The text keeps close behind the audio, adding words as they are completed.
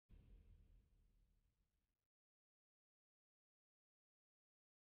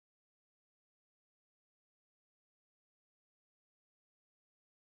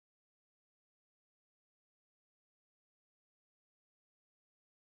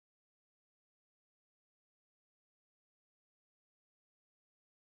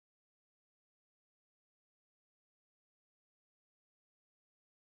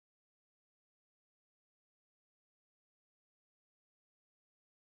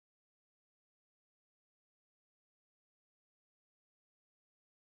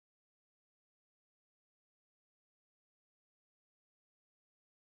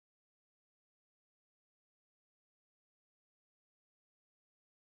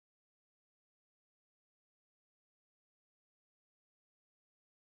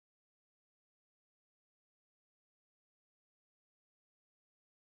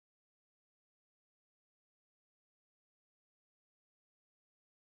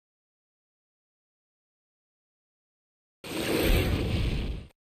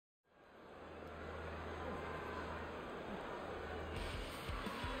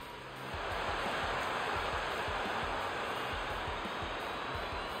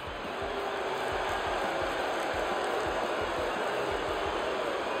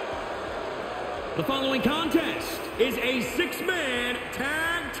The following contest is a six-man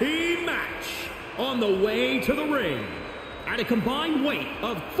tag team match on the way to the ring. At a combined weight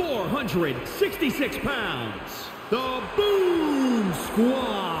of 466 pounds, the Boom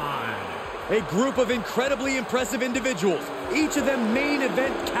Squad. A group of incredibly impressive individuals, each of them main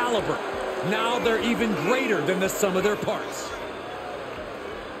event caliber. Now they're even greater than the sum of their parts.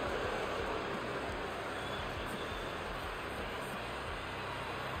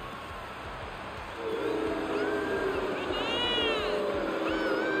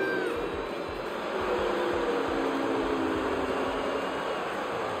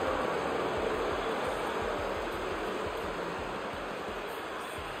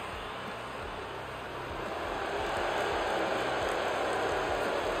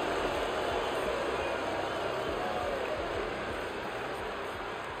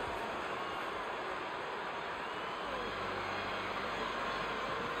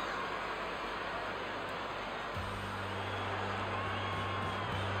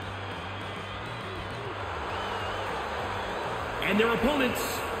 And their opponents,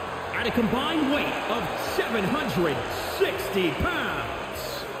 at a combined weight of 760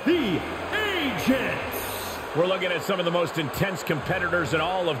 pounds, the Agents. We're looking at some of the most intense competitors in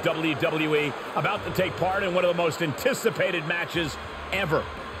all of WWE about to take part in one of the most anticipated matches ever.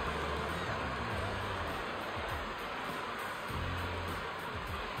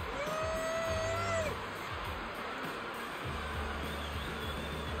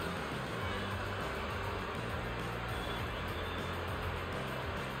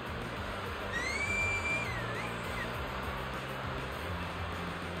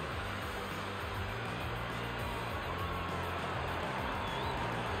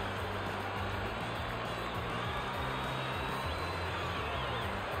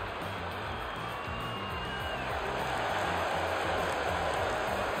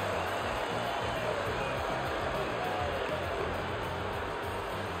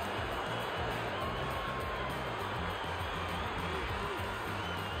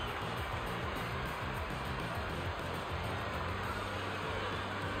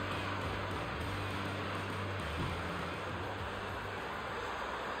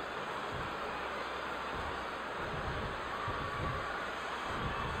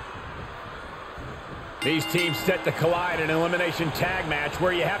 These teams set to collide in an elimination tag match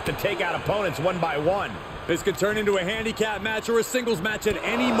where you have to take out opponents one by one. This could turn into a handicap match or a singles match at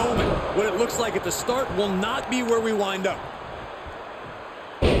any moment. What it looks like at the start will not be where we wind up.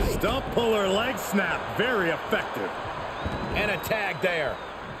 Stump puller leg snap, very effective. And a tag there.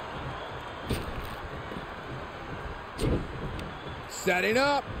 Setting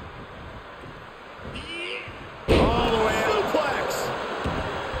up. All the way suplex.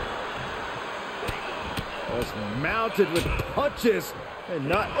 Just mounted with punches and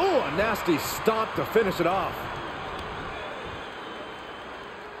not, oh, a nasty stomp to finish it off.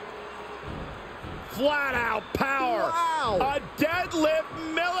 Flat out power. Wow. A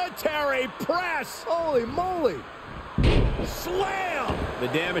deadlift military press. Holy moly. Slam. The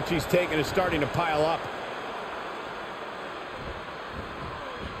damage he's taken is starting to pile up.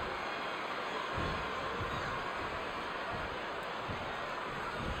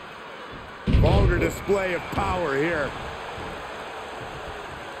 Vulgar display of power here.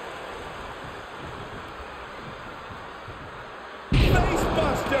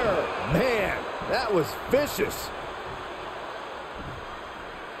 Facebuster. Man, that was vicious.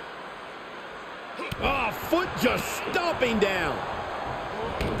 Oh, foot just stomping down.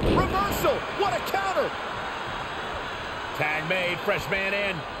 Reversal. What a counter. Tag made. Fresh man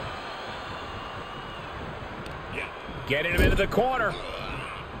in. Getting him into the corner.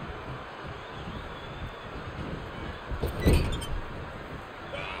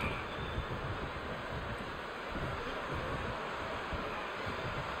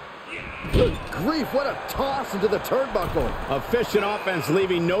 Good grief, what a toss into the turnbuckle. Efficient offense,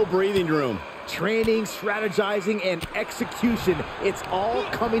 leaving no breathing room. Training, strategizing, and execution. It's all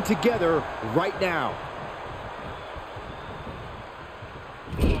coming together right now.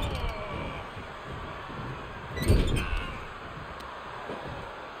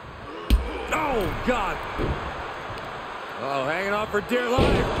 Oh, God. Oh, hanging on for dear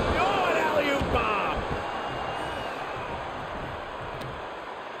life. Oh, an alley-oop bomb.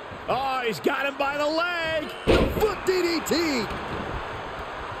 Oh, he's got him by the leg. Foot DDT.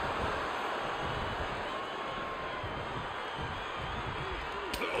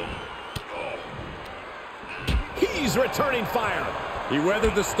 He's returning fire. He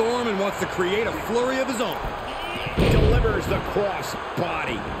weathered the storm and wants to create a flurry of his own. Delivers the cross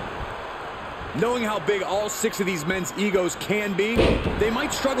body. Knowing how big all 6 of these men's egos can be, they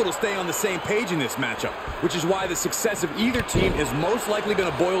might struggle to stay on the same page in this matchup, which is why the success of either team is most likely going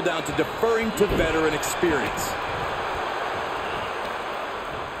to boil down to deferring to veteran experience.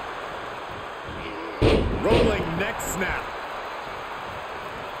 Rolling neck snap.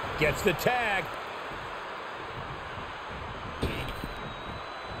 Gets the tag.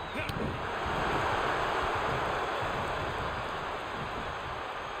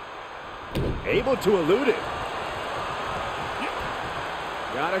 Able to elude it.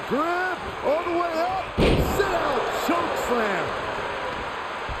 Got a grip. All the way up. Sit out. Choke slam.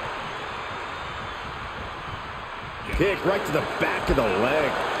 Kick right to the back of the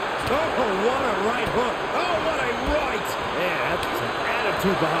leg. Oh, what a right hook. Oh, what a right. Yeah, that's some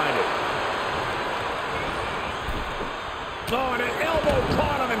attitude behind it. Oh, and an elbow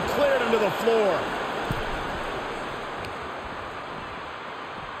caught him and cleared him to the floor.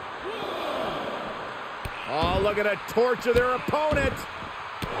 Oh, look at a torture their opponent.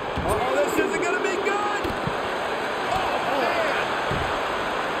 Oh, this isn't going to be good. Oh, man.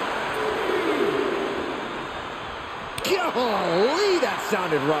 Golly, that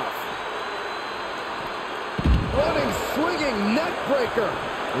sounded rough. Running, swinging neck breaker.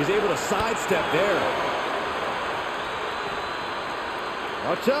 He's able to sidestep there.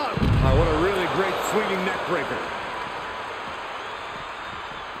 Watch out. Oh, what a really great swinging neck breaker.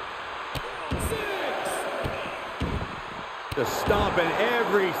 Just stomping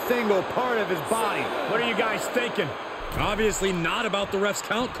every single part of his body. What are you guys thinking? Obviously not about the ref's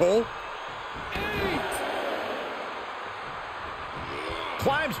count, Cole.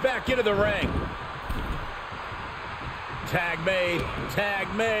 Climbs back into the ring. Tag made. Tag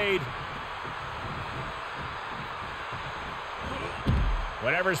made.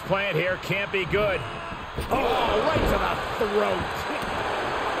 Whatever's playing here can't be good. Oh, right to the throat.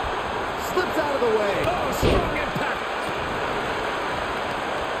 Slips out of the way. Oh, strong impact.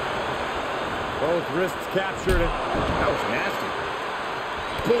 Both wrists captured it. That was nasty.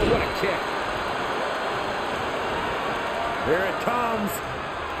 Boom, what a kick. Here it comes.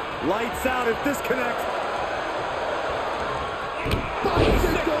 Lights out at disconnect.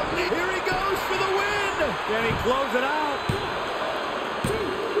 Here he goes for the win. Can he close it out?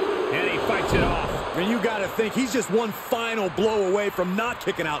 And he fights it off. And you got to think he's just one final blow away from not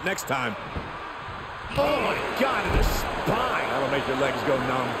kicking out next time. Oh, my God, in the spine. That'll make your legs go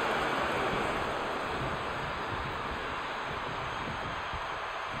numb.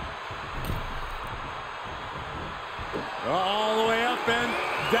 All the way up and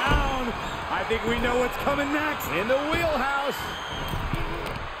down. I think we know what's coming next. In the wheelhouse.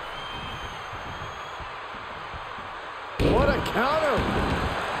 What a counter.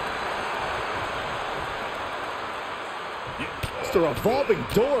 It's a revolving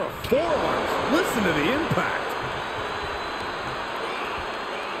door of forearms. Listen to the impact.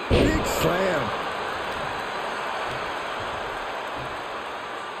 Big slam.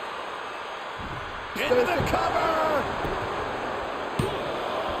 Into the cover.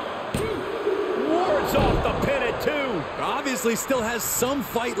 Wards off the pin at 2. Obviously still has some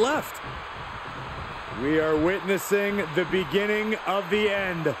fight left. We are witnessing the beginning of the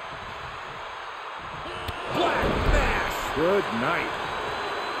end. Black Mass. Good night.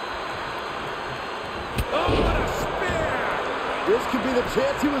 Oh, what a spear. This could be the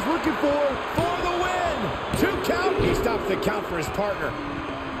chance he was looking for. For the win. 2 count. He stops the count for his partner.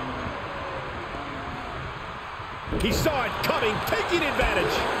 He saw it coming, taking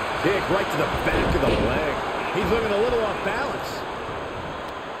advantage. Kick right to the back of the leg. He's looking a little off balance.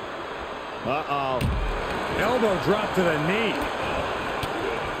 Uh-oh. Elbow drop to the knee.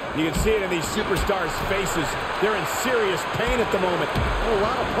 You can see it in these superstars' faces. They're in serious pain at the moment. A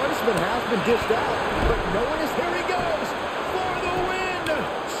lot of punishment has been dished out, but no one is Here he goes for the win.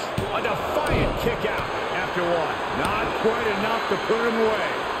 A defiant kick out after 1. not quite enough to put him away.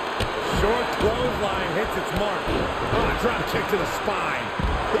 Short clothesline hits its mark. Oh, a drop kick to the spine.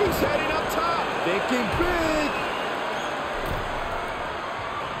 He's heading up top. Thinking big.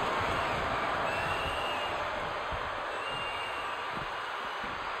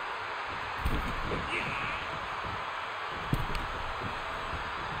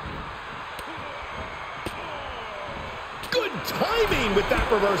 Good timing with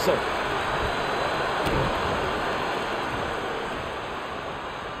that reversal.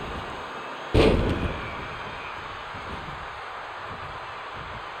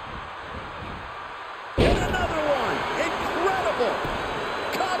 And another one. Incredible.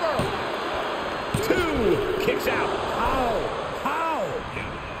 Cover. 2. Kicks out. How?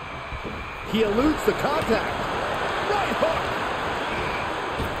 He eludes the contact. Right hook.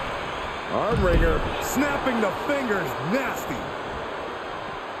 Arm wringer. Snapping the fingers, nasty.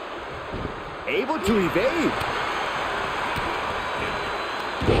 Able to evade.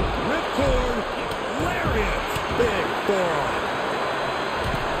 Ripcord, lariat. Big forearm.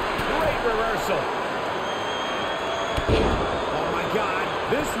 Great reversal. Oh my God,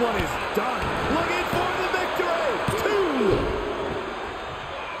 this one is done. Looking for the victory. 2.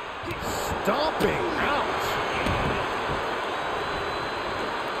 Stomping. Ouch.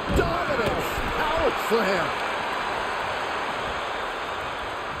 Dominance. Power slam.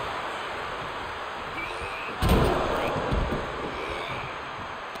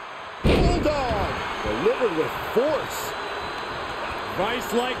 Bulldog. Delivered with force.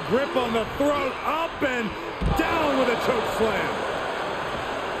 Vice-like grip on the throat, up and down with a choke slam.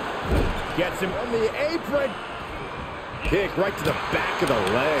 Gets him On the apron. Kick right to the back of the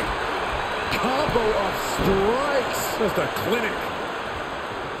leg. Combo of strikes. Just a clinic.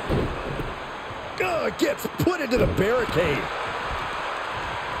 Gets put into the barricade.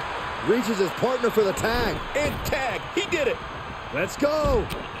 Reaches his partner for the tag. and tag. He did it. Let's go.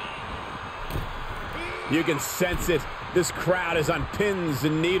 You can sense it. This crowd is on pins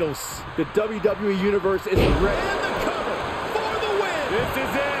and needles. The WWE Universe is ready. And the cover for the win. This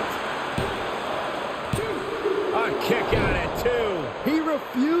is it. A kick out at 2. He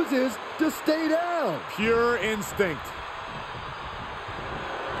refuses to stay down. Pure instinct.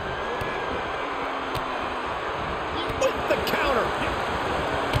 With the counter.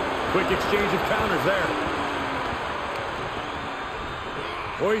 Quick exchange of counters there.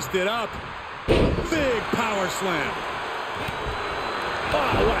 Hoisted up. Big power slam.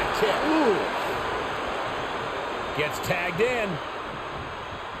 Oh, what a kick. Ooh. Gets tagged in.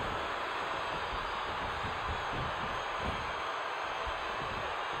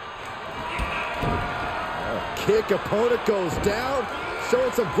 Kick, opponent goes down.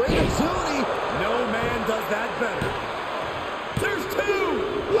 Showing some great agility. No man does that better. There's 2.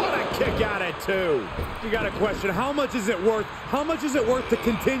 What a kick out at 2. You got a question. How much is it worth? How much is it worth to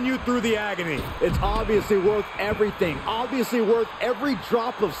continue through the agony? It's obviously worth everything. Obviously worth every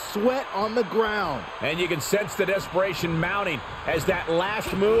drop of sweat on the ground. And you can sense the desperation mounting as that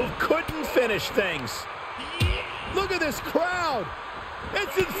last move couldn't finish things. Look at this crowd.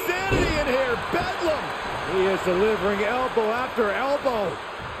 It's insanity in here. Bedlam. He is delivering elbow after elbow.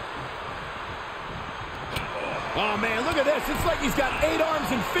 Oh, man, look at this. It's like he's got 8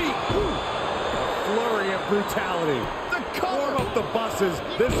 arms and feet. Flurry of brutality. The Warm cover. up the buses.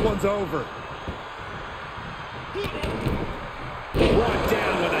 This one's over. Brought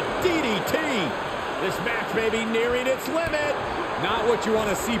down with a DDT. This match may be nearing its limit. Not what you want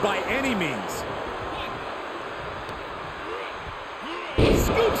to see by any means.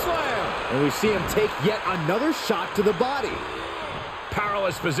 Scoop slam. And we see him take yet another shot to the body.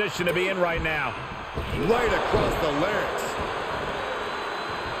 Powerless position to be in right now. Right across the larynx.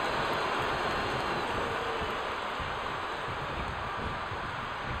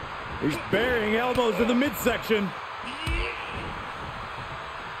 He's burying elbows in the midsection.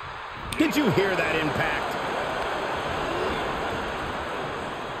 Did you hear that impact?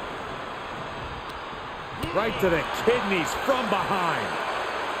 Right to the kidneys from behind.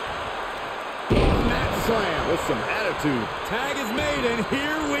 Mat slam with some attitude. Tag is made, and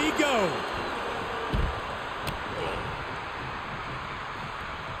here we go.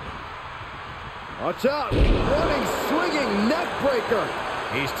 Watch out. Running, swinging neck breaker.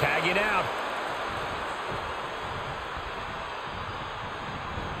 He's tagging out.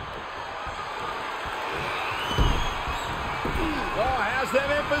 Oh, has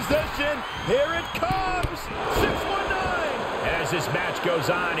them in position. Here it comes. 619. As this match goes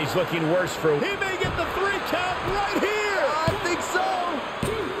on, he's looking worse for... He may get the 3 count right here. I think so.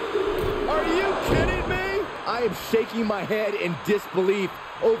 Are you kidding me? I am shaking my head in disbelief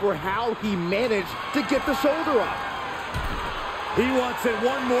over how he managed to get the shoulder up. He wants it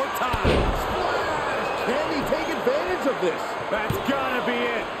one more time. Splash! Can he take advantage of this? That's gotta be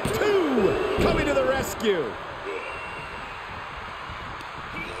it. 2 coming to the rescue.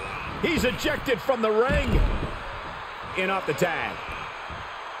 He's ejected from the ring. In off the tag.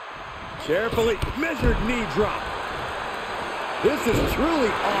 Carefully measured knee drop. This is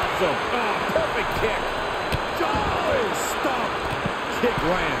truly awesome. Oh, perfect kick. Oh, stomp. Kick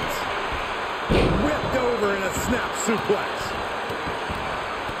lands. Whipped over in a snap suplex.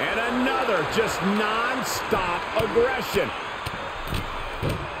 And another just non-stop aggression.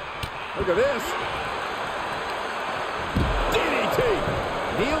 Look at this. DDT.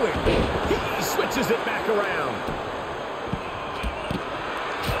 Kneeling. He switches it back around.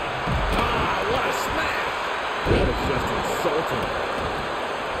 Ah, what a smash. That is just insulting.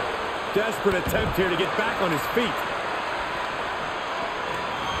 Desperate attempt here to get back on his feet.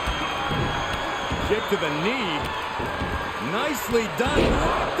 Kick to the knee. Nicely done.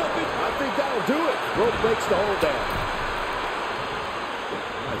 I think that'll do it. Rope breaks the hold down.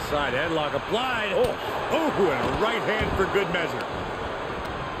 Right side headlock applied. Oh, and a right hand for good measure.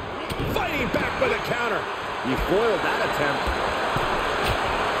 Fighting back with a counter. He foiled that attempt.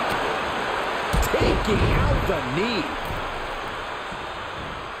 Taking out the knee.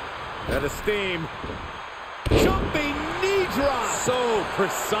 Out of steam. Jumping knee drop. So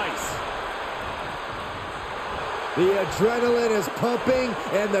precise. The adrenaline is pumping,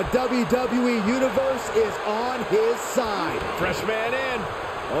 and the WWE Universe is on his side. Fresh man in.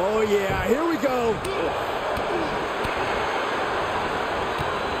 Oh, yeah. Here we go.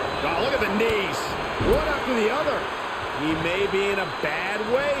 Oh, look at the knees. One after the other. He may be in a bad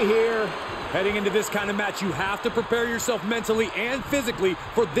way here. Heading into this kind of match, you have to prepare yourself mentally and physically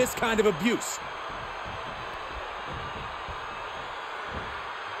for this kind of abuse.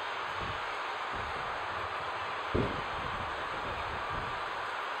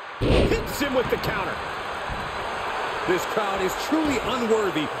 Hits him with the counter. This crowd is truly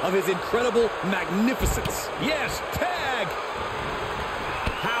unworthy of his incredible magnificence. Yes, tag.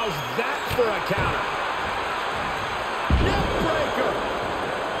 How's that for a counter? Neck breaker.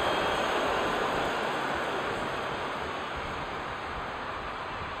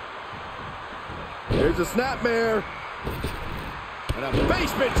 Here's a snapmare. And a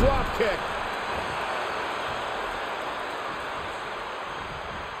basement drop kick.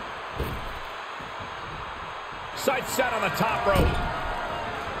 Sights set on the top rope.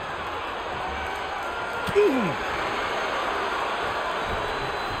 Ooh.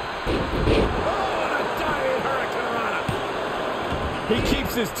 Oh, and a diving hurricanrana. He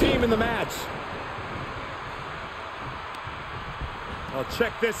keeps his team in the match. Well,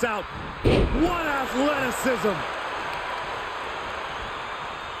 check this out. What athleticism!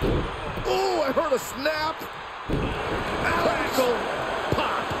 Oh, I heard a snap. Crackle.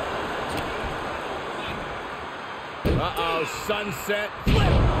 Pop. Uh-oh, sunset. Flip.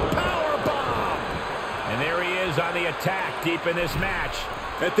 Power bomb. And there he is on the attack deep in this match.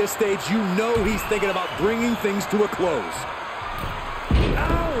 At this stage, you know he's thinking about bringing things to a close.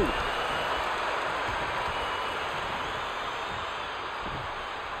 Ow!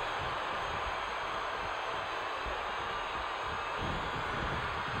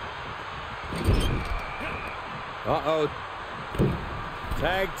 Uh-oh.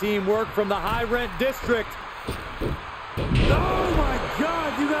 Tag team work from the high-rent district. Oh, my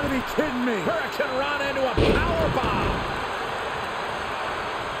God, you gotta be kidding me. Hurricanrana into a power bomb.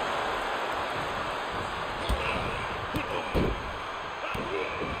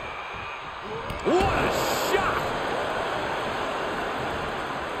 What a shot!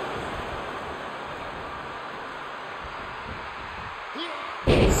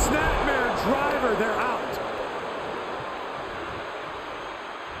 Snapmare driver, they're out.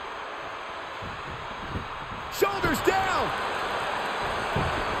 Shoulders down.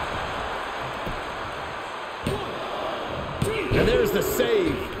 And there's the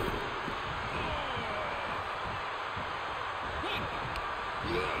save.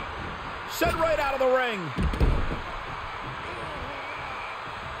 Sent right out of the ring.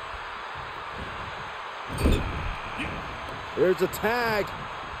 There's a tag.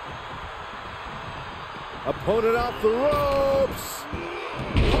 Opponent off the ropes.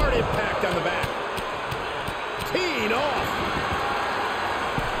 Hard impact on the back. Teeing off.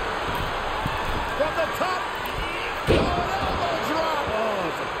 From the top. Oh, an elbow drop. Oh,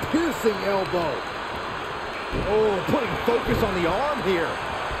 it's a piercing elbow. Oh, putting focus on the arm here.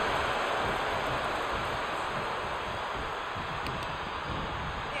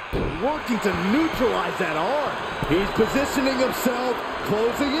 Working to neutralize that arm. He's positioning himself,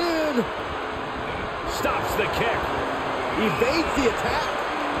 closing in. Stops the kick. Evades the attack.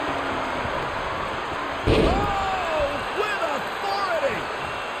 Oh, with authority.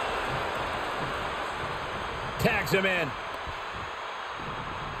 Tags him in.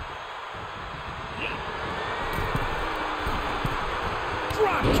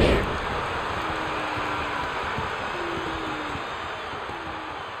 Drop kick.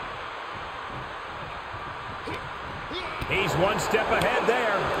 He's one step ahead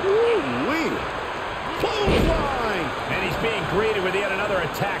there. Ooh-wee. Clothesline. And he's being greeted with yet another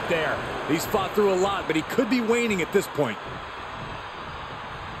attack there. He's fought through a lot, but he could be waning at this point.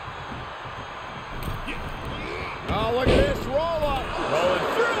 Oh, look at this roll up. Rolling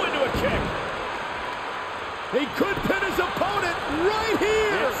through into a kick. He could pin his opponent right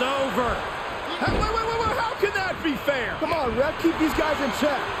here. It's over. Wait. How can that be fair? Come on, ref, keep these guys in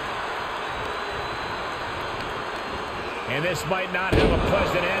check. And this might not have a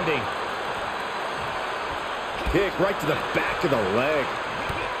pleasant ending. Kick right to the back of the leg.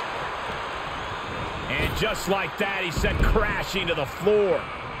 And just like that, he sent crashing to the floor.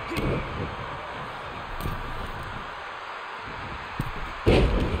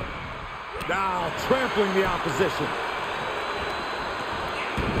 Now trampling the opposition.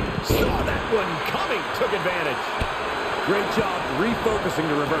 Saw that one coming. Took advantage. Great job refocusing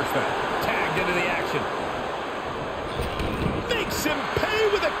to reverse that. Tagged into the action. Makes him pay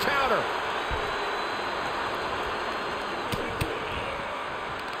with a counter.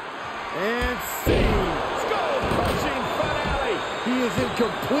 And see. Skull-crushing finale. He is in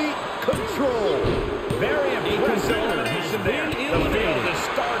complete control. Very impressive elimination there. The field is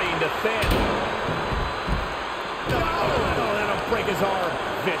starting to thin. Oh, that'll break his arm.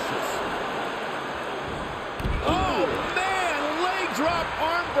 Vicious. Oh, man. Leg drop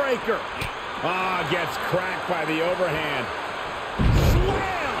arm breaker. Ah, gets cracked by the overhand.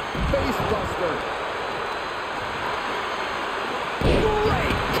 Slam. Face buster.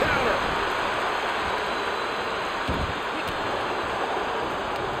 Great counter.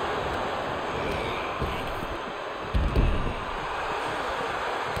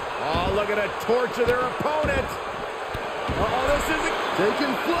 Oh, look at it torture their opponent. Uh-oh, this isn't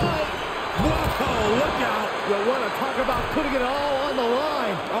taking flight. Whoa, look out. You want to talk about putting it all on the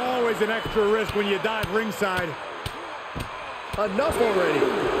line. Always an extra risk when you dive ringside. Enough already.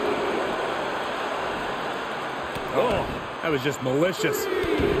 Oh, that was just malicious.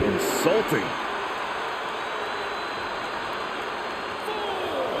 Insulting.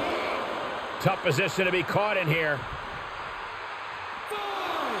 Tough position to be caught in here.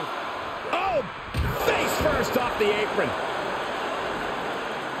 Oh, face first off the apron.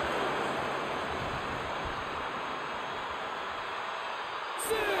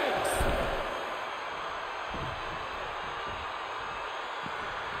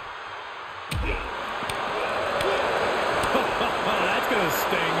 That's gonna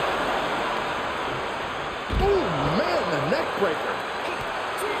sting. Oh, man, the neck breaker.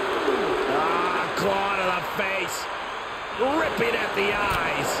 Claw to the face. Ripping at the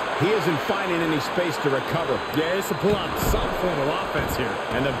eyes. He isn't finding any space to recover. Yeah, it's to pull out some form of offense here.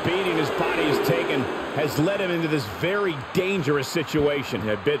 And the beating his body has taken has led him into this very dangerous situation.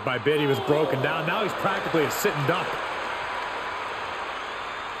 Yeah, bit by bit, he was broken down. Now he's practically a sitting duck.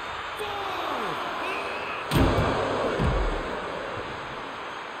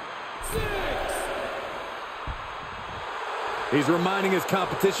 He's reminding his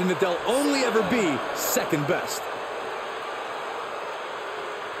competition that they'll only ever be second best.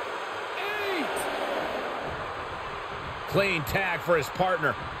 8. Clean tag for his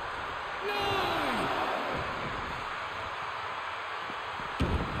partner. 9.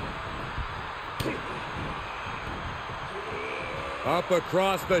 Up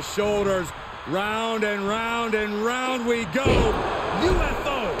across the shoulders, round and round and round we go.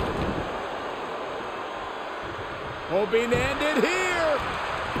 UFO! Hoping to end it here.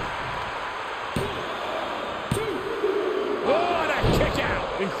 Oh, and a kick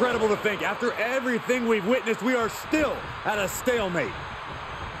out. Incredible to think. After everything we've witnessed, we are still at a stalemate.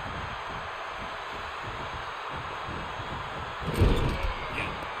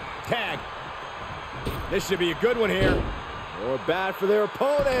 Tag. This should be a good one here. Or bad for their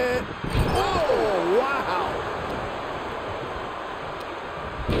opponent. Oh, wow.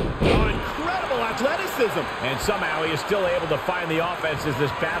 Oh, incredible athleticism. And somehow he is still able to find the offense as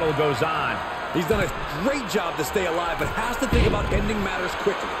this battle goes on. He's done a great job to stay alive, but has to think about ending matters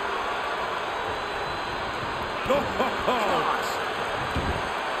quickly.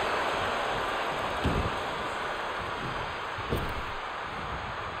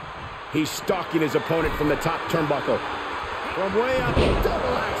 He's stalking his opponent from the top turnbuckle. From way up,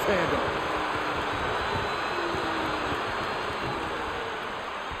 double axe handle.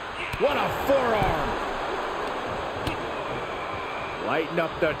 What a forearm. Lighten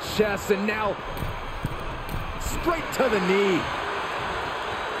up the chest, and now straight to the knee.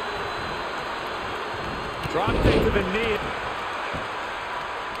 Drop kick to the knee.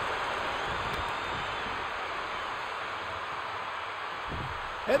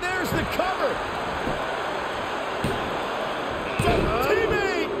 And there's the cover.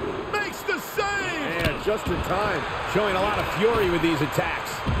 Teammate makes the save. And just in time. Showing a lot of fury with these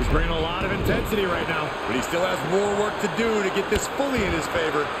attacks. He's bringing a lot of intensity right now, but he still has more work to do to get this fully in his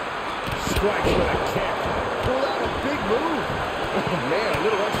favor. Strikes with a kick. Pull out a big move. Oh, man, a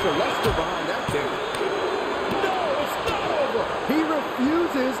little extra luster behind that kick. No, it's not over. He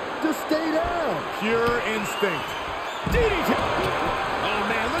refuses to stay down. Pure instinct. DDT. Oh,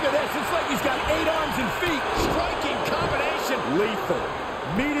 man, look at this. It's like he's got 8 arms and feet. Striking combination.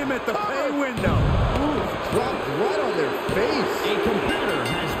 Meet him at the pay window. Ooh, dropped right on their face. A competitor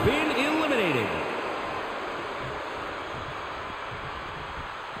has been eliminated.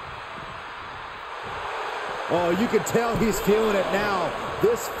 Oh, you can tell he's feeling it now.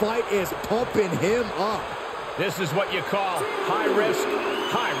 This fight is pumping him up. This is what you call high risk,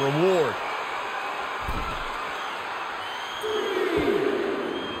 high reward.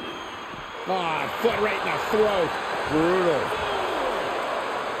 Foot right in the throat. Brutal.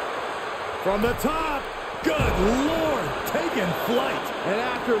 From the top. Good Lord, taking flight. And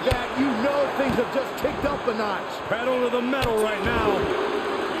after that, you know things have just kicked up a notch. Pedal to the metal right now.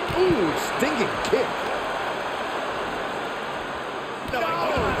 Ooh, stinging kick. No,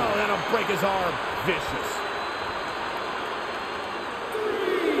 that'll break his arm. Vicious.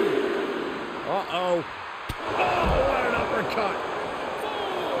 Uh-oh. Oh, what an uppercut.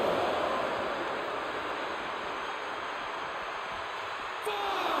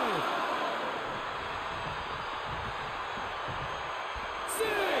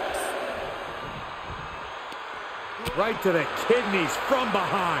 Right to the kidneys from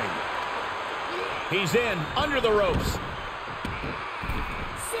behind. He's in, under the ropes.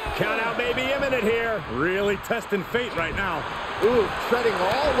 Count out may be imminent here. Really testing fate right now. Ooh, treading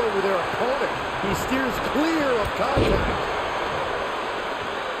all over their opponent. He steers clear of contact.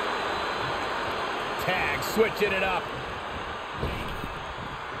 Tag, switching it up.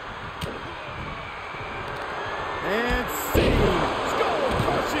 And see.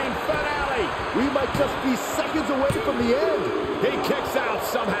 Skull-crushing finale. We might just be seconds away from the end. He kicks out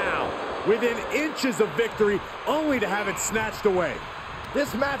somehow. Within inches of victory, only to have it snatched away.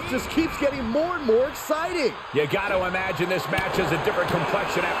 This match just keeps getting more and more exciting. You got to imagine this match has a different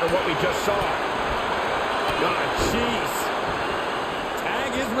complexion after what we just saw. God, jeez.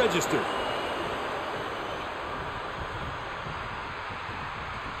 Tag is registered.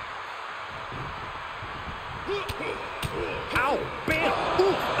 Ow, bam,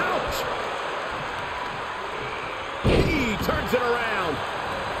 ooh, ouch. He turns it around.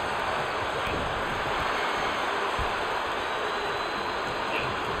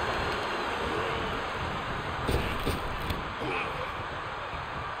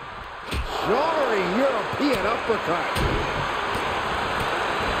 Jarring European uppercut.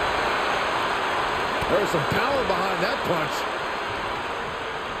 There's some power behind that punch.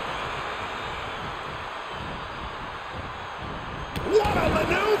 What a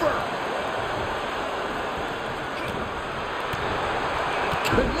maneuver!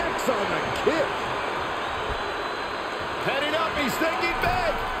 Connects on the kick. Heading up, he's thinking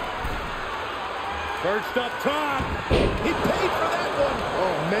big. Perched up top. He paid for that one.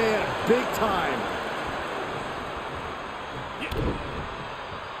 Oh, man, big time.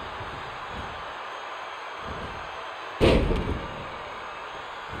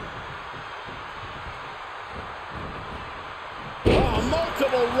 Oh,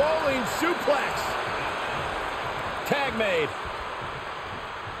 multiple rolling suplex. Tag made.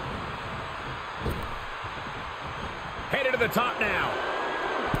 Headed to the top now.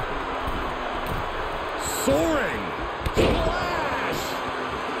 Soaring. Splash!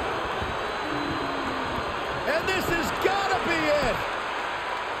 And this has got to be it.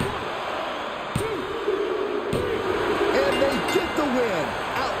 And they get the win.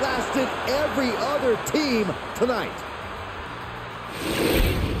 Outlasted every other team tonight.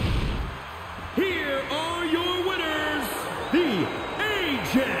 Here are your winners, the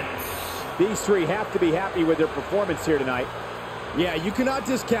Agents. These three have to be happy with their performance here tonight. Yeah, you cannot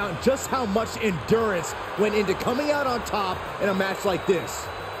discount just how much endurance went into coming out on top in a match like this.